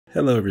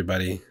Hello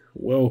everybody,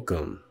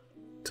 welcome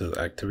to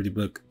Activity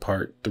Book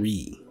Part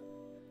 3.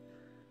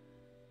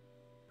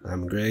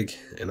 I'm Greg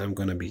and I'm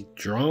going to be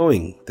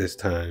drawing this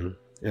time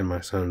in my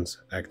son's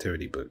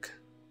activity book.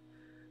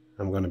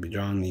 I'm going to be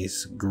drawing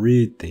these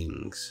grid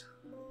things.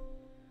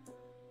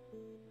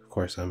 Of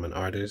course I'm an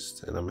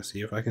artist and I'm going to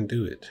see if I can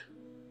do it.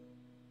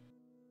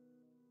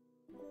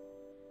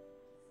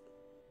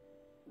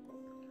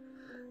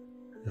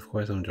 Of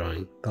course I'm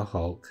drawing the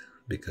Hulk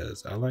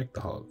because I like the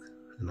Hulk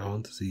and I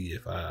want to see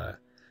if a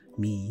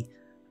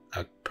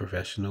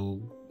professional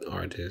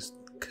artist,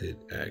 could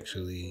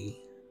actually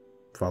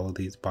follow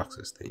these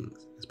boxes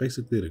things. It's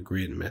basically the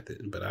grid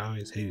method, but I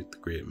always hated the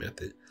grid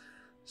method.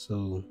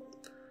 So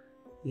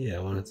yeah,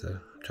 I wanted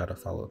to try to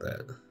follow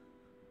that.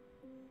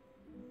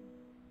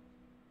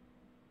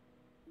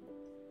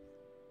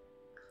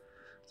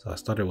 So I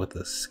started with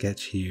a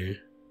sketch here.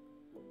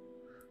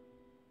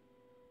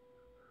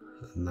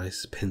 A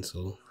nice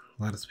pencil.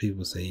 A lot of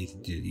people say you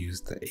can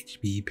use the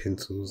HB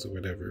pencils or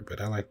whatever,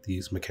 but I like to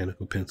use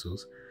mechanical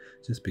pencils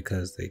just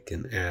because they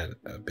can add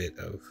a bit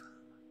of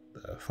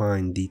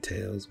fine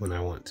details when I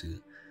want to.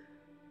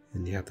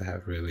 And you have to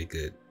have really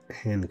good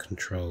hand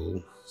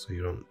control so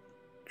you don't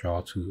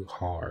draw too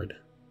hard.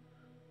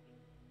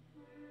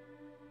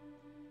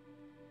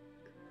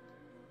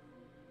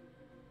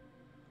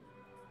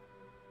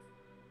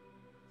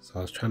 So I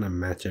was trying to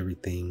match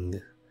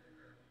everything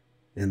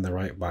in the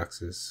right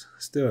boxes.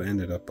 Still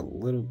ended up a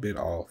little bit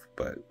off,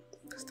 but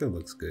it still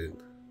looks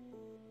good.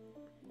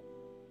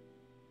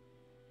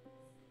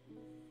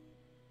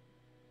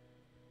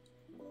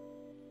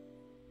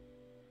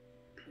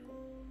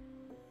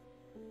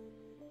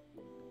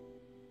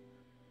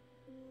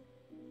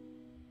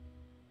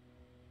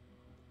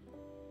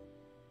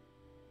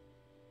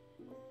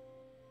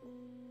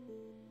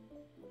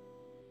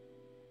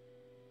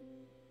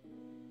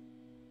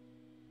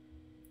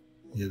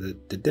 Yeah,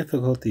 the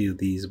difficulty of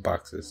these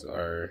boxes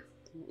are,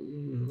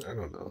 I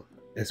don't know.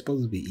 It's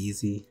supposed to be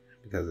easy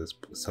because it's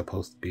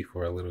supposed to be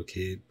for a little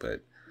kid,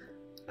 but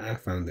I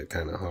found it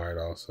kind of hard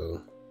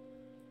also.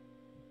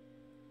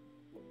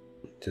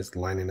 Just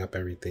lining up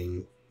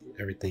everything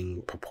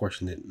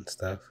proportionate and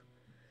stuff.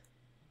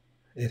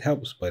 It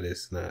helps, but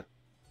it's not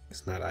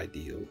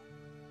ideal.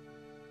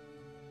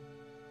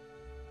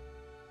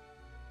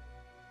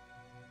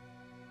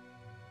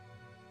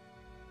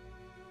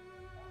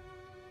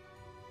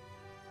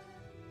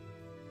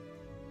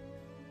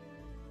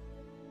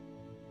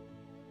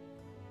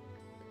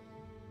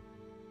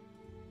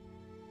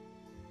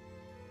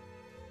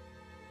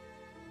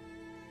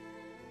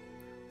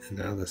 And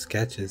now the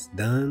sketch is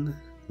done.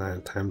 Now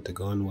time to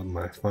go in with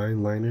my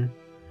fine liner.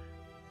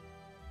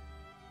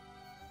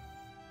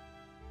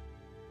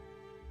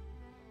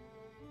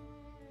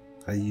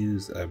 I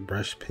use a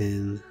brush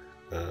pen.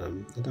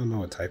 I don't know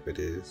what type it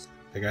is.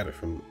 I got it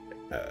from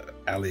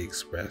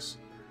AliExpress.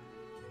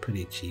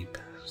 Pretty cheap.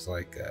 It's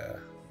like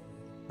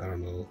I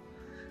don't know,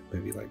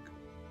 maybe like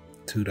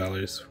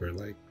 $2 for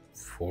like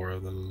 4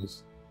 of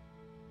those,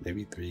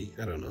 maybe 3.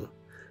 I don't know.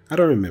 I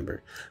don't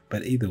remember,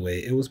 but either way,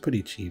 it was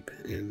pretty cheap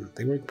and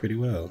they work pretty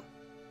well.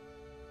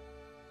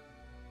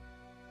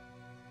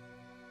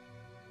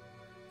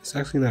 It's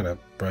actually not a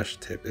brush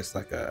tip. It's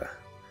like I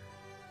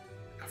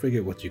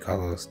forget what you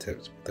call those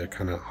tips, but they're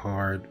kind of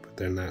hard, but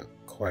they're not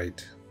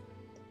quite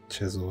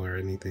chisel or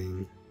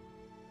anything.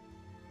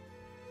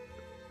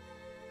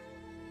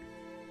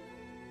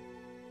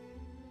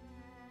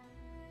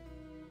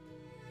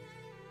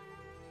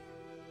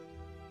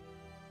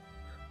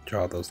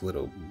 Draw those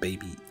little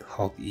baby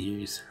Hulk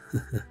ears.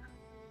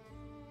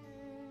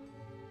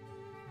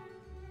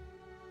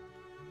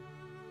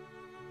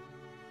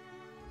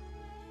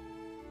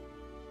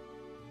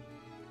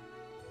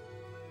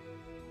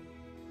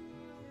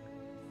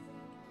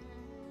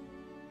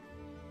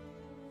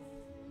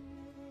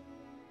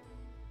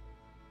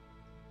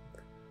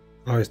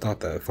 I always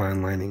thought that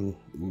fine lining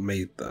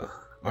made the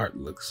art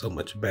look so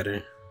much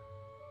better.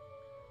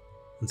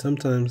 And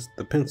sometimes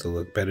the pencil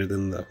look better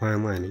than the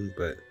fine lining,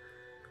 but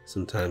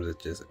sometimes it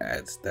just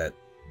adds that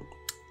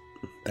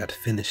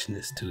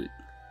finishedness to it.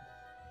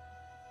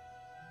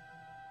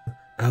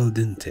 Al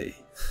dente.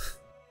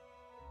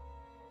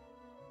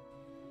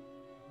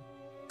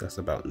 That's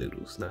about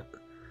noodles,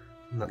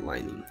 not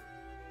lining.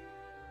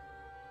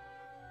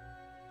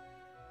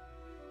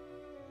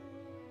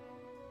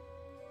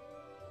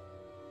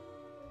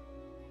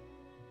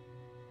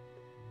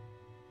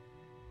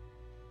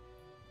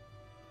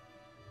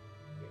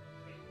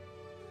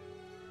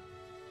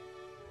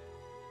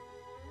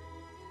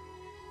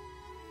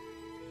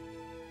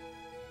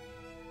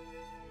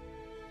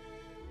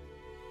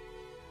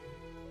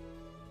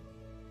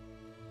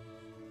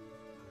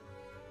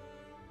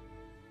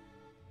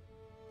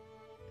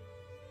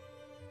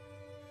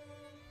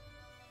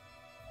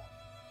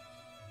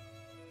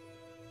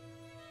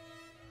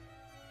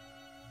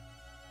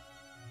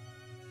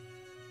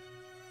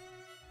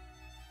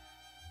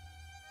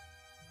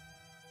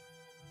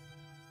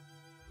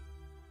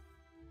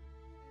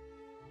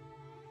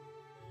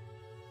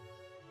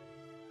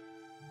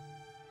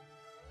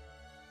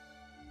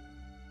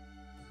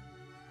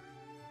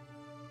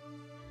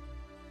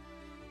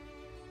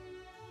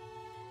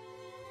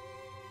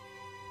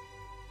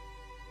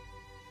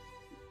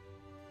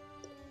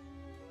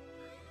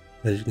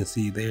 As you can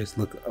see, theirs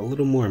look a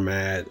little more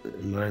mad,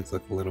 and mine's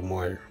look a little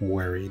more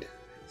worried.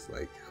 It's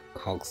like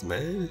Hulk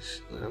smash?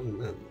 I don't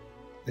know.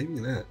 Maybe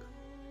not.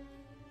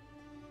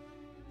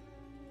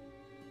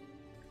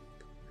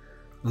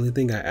 Only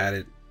thing I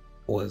added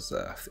was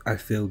I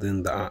filled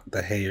in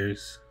the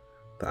hairs,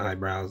 the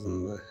eyebrows,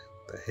 and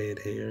the head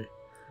hair.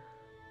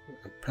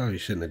 I probably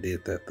shouldn't have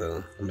did that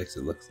though. It makes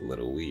it look a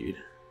little weird.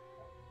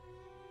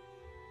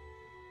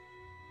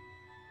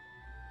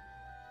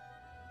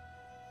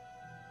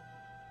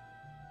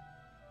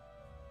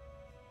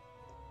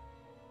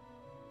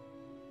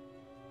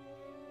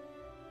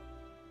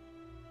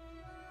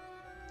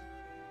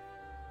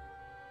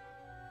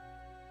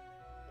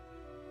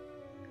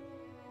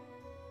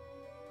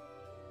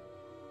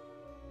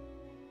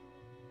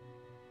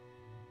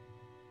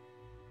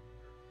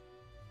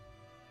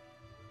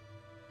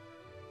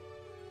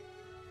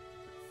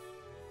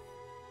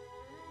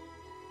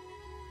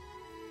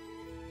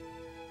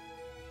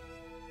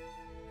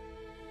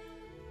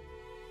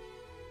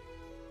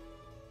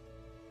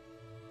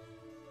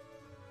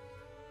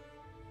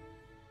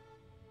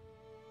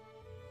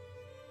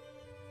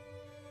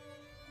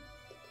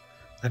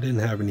 I didn't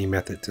have any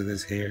method to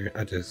this hair.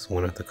 I just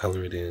wanted to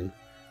color it in.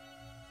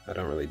 I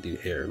don't really do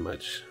hair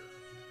much,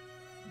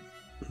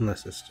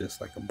 unless it's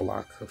just like a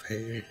block of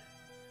hair.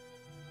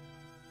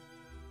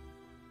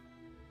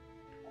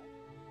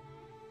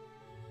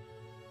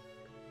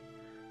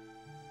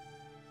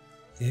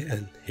 Yeah,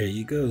 and here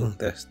you go.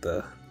 That's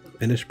the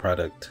finished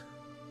product.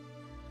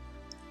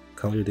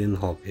 Colored in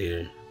Hulk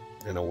hair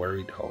and a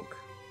worried Hulk.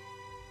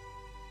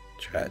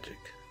 Tragic.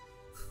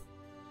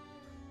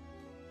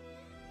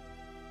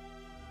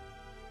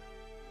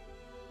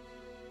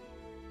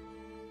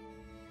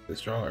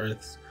 Let's draw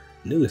Earth's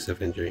newest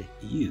Avenger,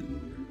 you.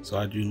 So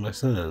I drew my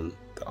son,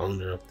 the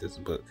owner of this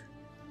book.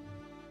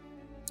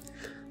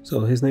 So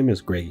his name is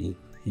Greggy.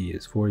 He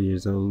is 4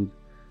 years old.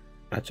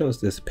 I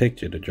chose this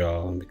picture to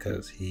draw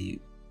because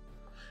he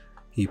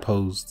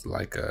posed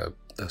like a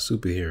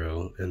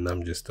superhero, and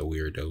I'm just a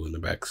weirdo in the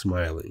back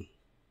smiling.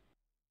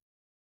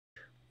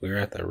 We were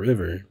at the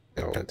river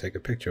and I take a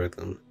picture with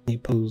him. He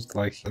posed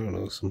like, I don't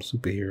know, some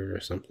superhero or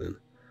something.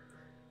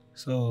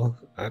 So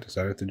I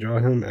decided to draw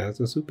him as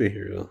a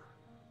superhero.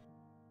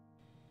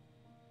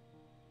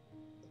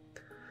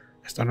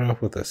 I started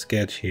off with a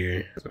sketch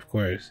here. Of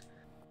course,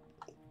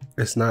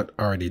 it's not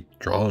already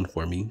drawn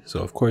for me. So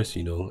of course,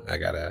 you know, I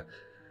gotta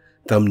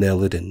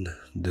thumbnail it and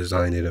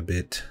design it a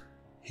bit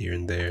here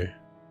and there.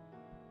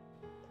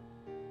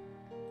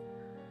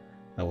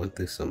 I went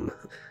through some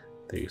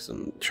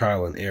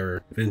trial and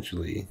error.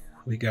 Eventually,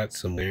 we got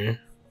somewhere.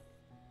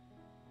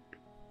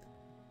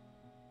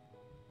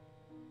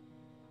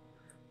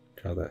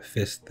 Draw that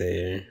fist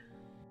there.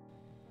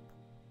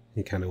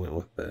 He kind of went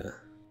with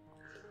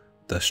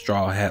the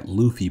straw hat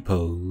Luffy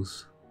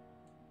pose.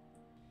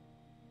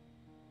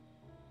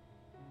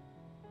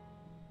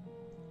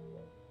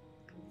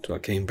 So I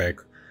came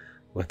back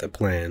with a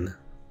plan.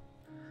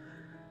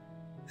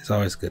 It's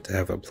always good to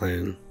have a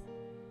plan,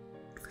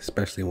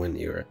 especially when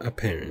you're a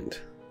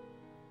parent.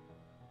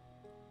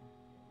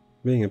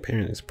 Being a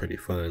parent is pretty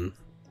fun.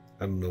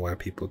 I don't know why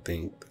people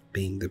think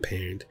being the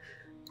parent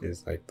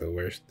is like the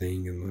worst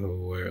thing in the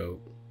whole world,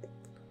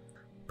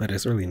 but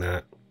it's really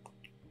not,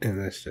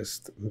 and that's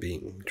just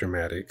being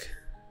dramatic.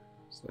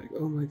 It's like,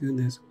 oh my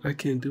goodness, I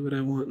can't do what I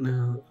want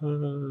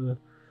now.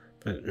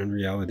 But in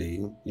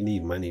reality, you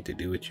need money to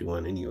do what you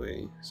want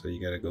anyway, so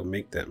you gotta go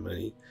make that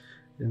money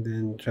and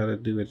then try to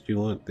do what you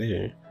want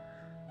there.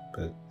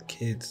 But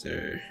kids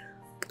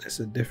it's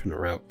a different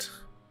route,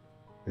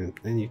 and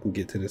then you can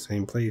get to the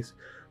same place,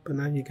 but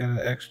now you got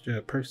an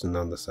extra person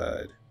on the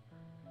side.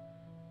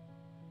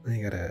 Now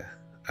you got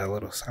a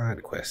little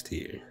side quest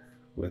here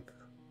with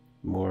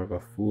more of a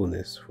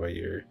fullness for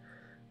your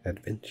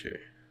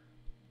adventure.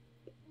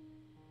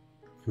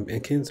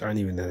 And kids aren't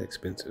even that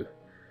expensive.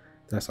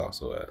 That's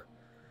also a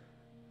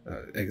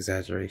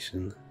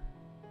exaggeration.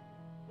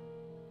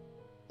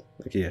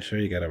 Like, yeah, sure,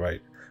 you gotta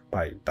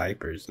buy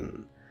diapers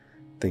and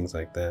things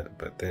like that,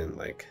 but then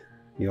like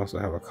you also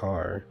have a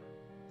car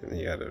and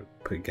you gotta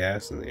put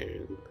gas in there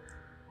and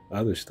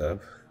other stuff.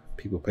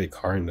 People pay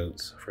car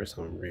notes for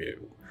some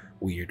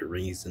weird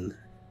reason.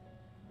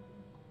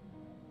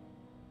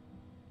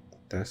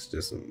 That's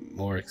just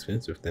more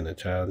expensive than a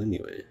child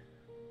anyway.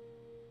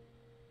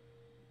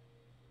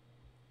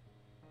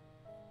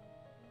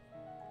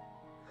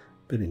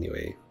 But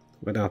anyway,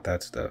 without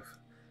that stuff,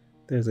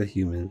 there's a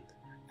human,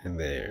 and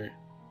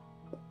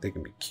they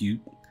can be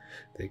cute,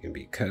 they can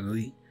be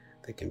cuddly,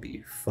 they can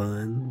be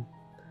fun.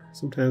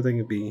 Sometimes they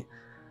can be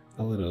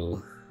a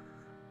little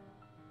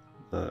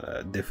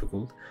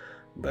difficult,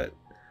 but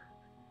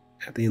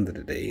at the end of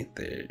the day,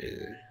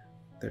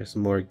 there's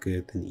more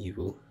good than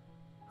evil,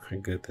 or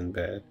good than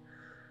bad.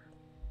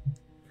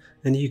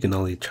 And you can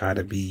only try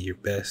to be your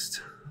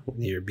best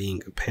when you're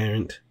being a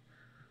parent.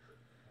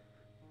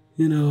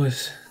 You know,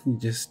 you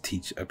just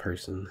teach a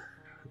person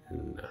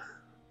and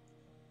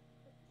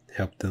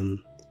help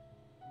them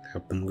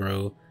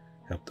grow,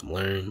 help them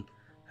learn,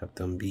 help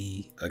them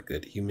be a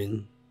good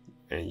human,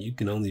 And you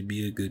can only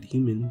be a good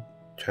human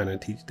trying to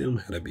teach them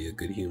how to be a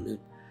good human.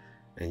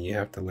 And you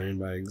have to learn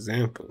by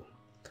example.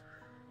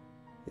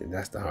 And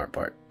that's the hard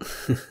part.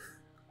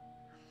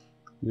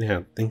 You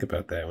have to think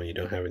about that when you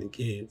don't have any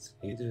kids.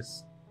 You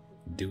just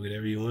do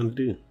whatever you want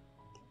to do.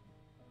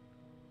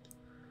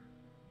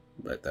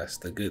 But that's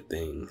the good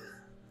thing.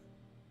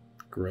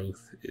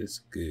 Growth is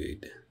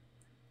good.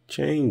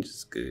 Change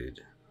is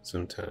good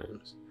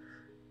sometimes.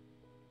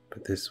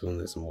 But this one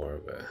is more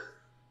of a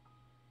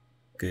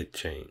good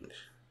change.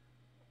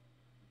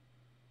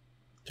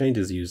 Change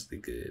is usually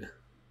good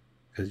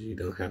because you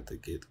don't have to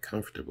get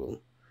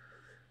comfortable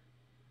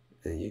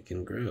and you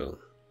can grow.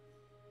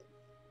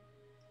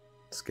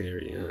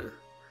 Scary, huh?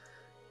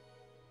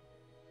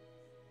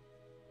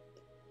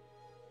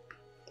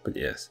 But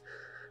yes,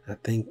 I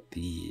think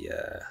the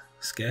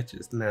sketch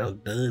is now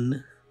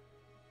done.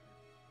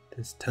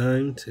 It's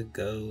time to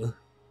go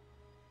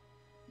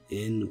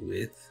in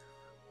with,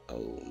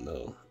 oh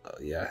no, oh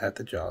yeah, I had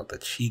to draw the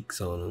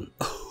cheeks on them.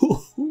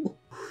 Oh,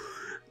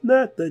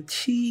 not the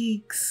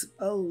cheeks,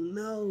 oh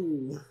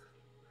no.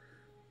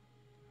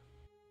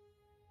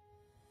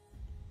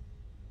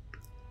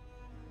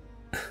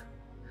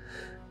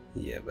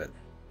 Yeah, but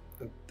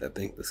I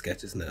think the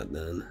sketch is now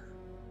done.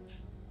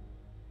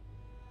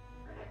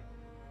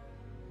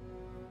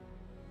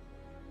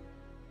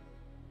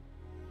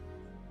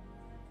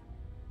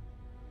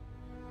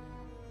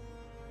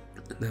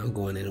 Now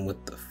going in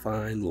with the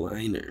fine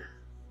liner.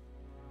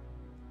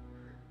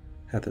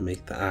 Have to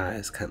make the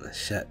eyes kind of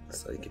shut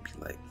so you can be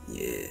like,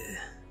 yeah,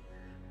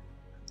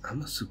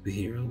 I'm a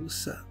superhero,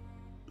 what's up?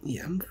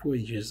 Yeah, I'm 4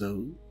 years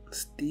old,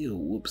 still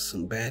whoop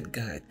some bad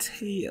guy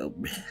tail,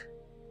 bruh.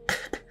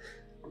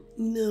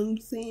 You know what I'm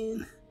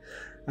saying?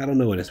 I don't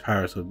know what his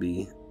powers would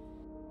be.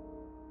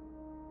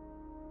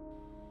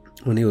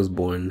 When he was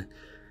born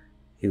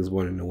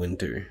in the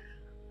winter,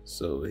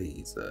 so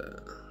he's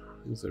a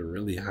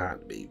really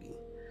hot baby.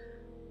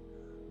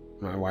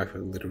 My wife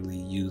would literally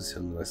use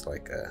him as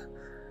like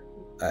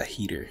a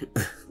heater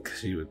because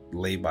she would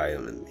lay by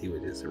him and he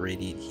would just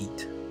radiate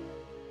heat.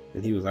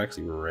 And he was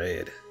actually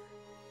red.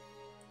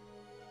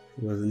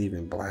 He wasn't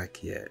even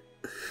black yet.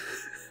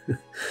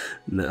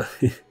 No,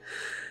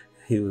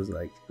 he was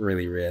like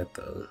really red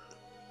though.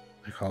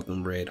 I called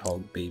him Red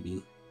Hulk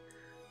Baby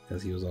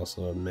because he was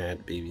also a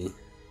mad baby.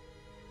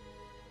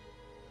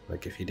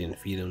 Like if you didn't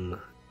feed him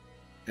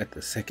at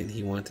the second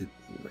he wanted,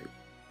 like,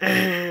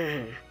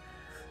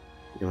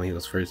 when he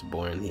was first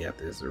born, he had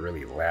this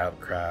really loud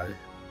cry.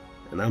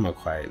 And I'm a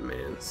quiet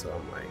man, so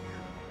I'm like,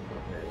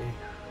 okay,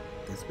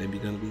 this baby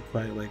gonna be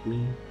quiet like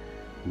me?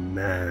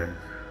 Nah,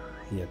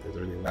 he had this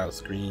really loud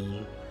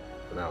scream.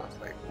 And I was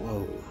like,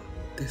 whoa,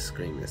 this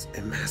scream is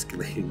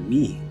emasculating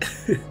me.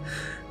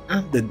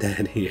 I'm the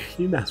dad here.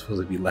 You're not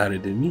supposed to be louder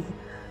than me.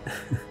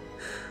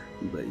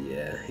 But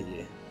yeah,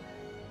 he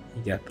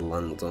got the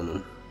lungs on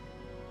him.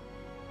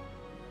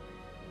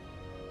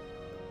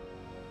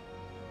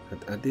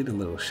 I did a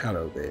little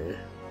shadow there,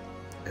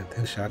 and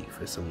then shot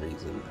for some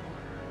reason.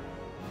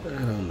 I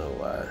don't know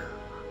why,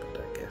 but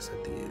I guess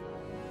I did.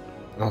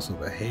 Also,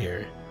 the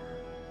hair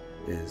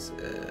is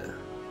a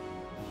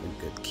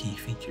good key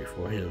feature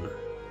for him.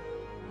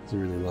 It's a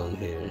really long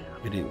hair.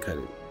 We didn't cut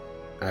it.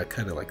 I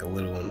cut it like a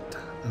little on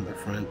the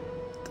front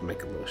to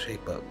make a little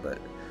shape up, but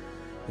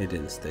it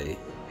didn't stay.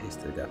 He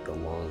still got the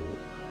long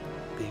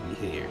baby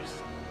hairs.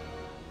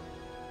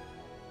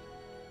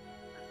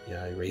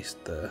 Yeah, I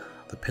erased the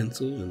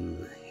pencil,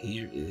 and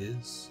here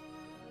is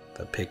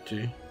the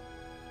picture.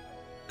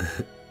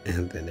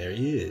 And then there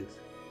he is.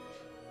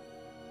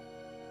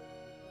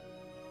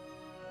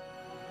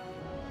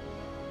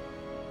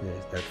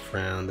 There's that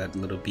frown, that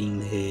little bean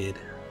head,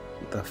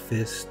 the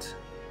fist.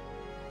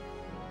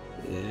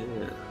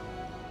 Yeah.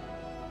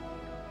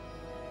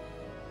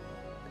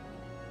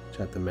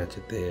 Tried to match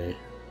it there.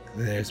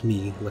 There's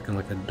me looking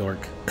like a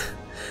dork.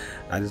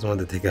 I just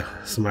wanted to take a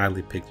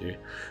smiley picture.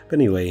 But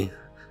anyway,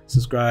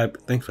 subscribe.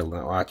 Thanks for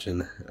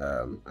watching.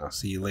 I'll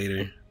see you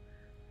later.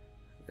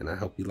 And I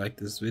hope you like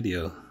this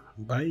video.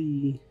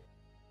 Bye.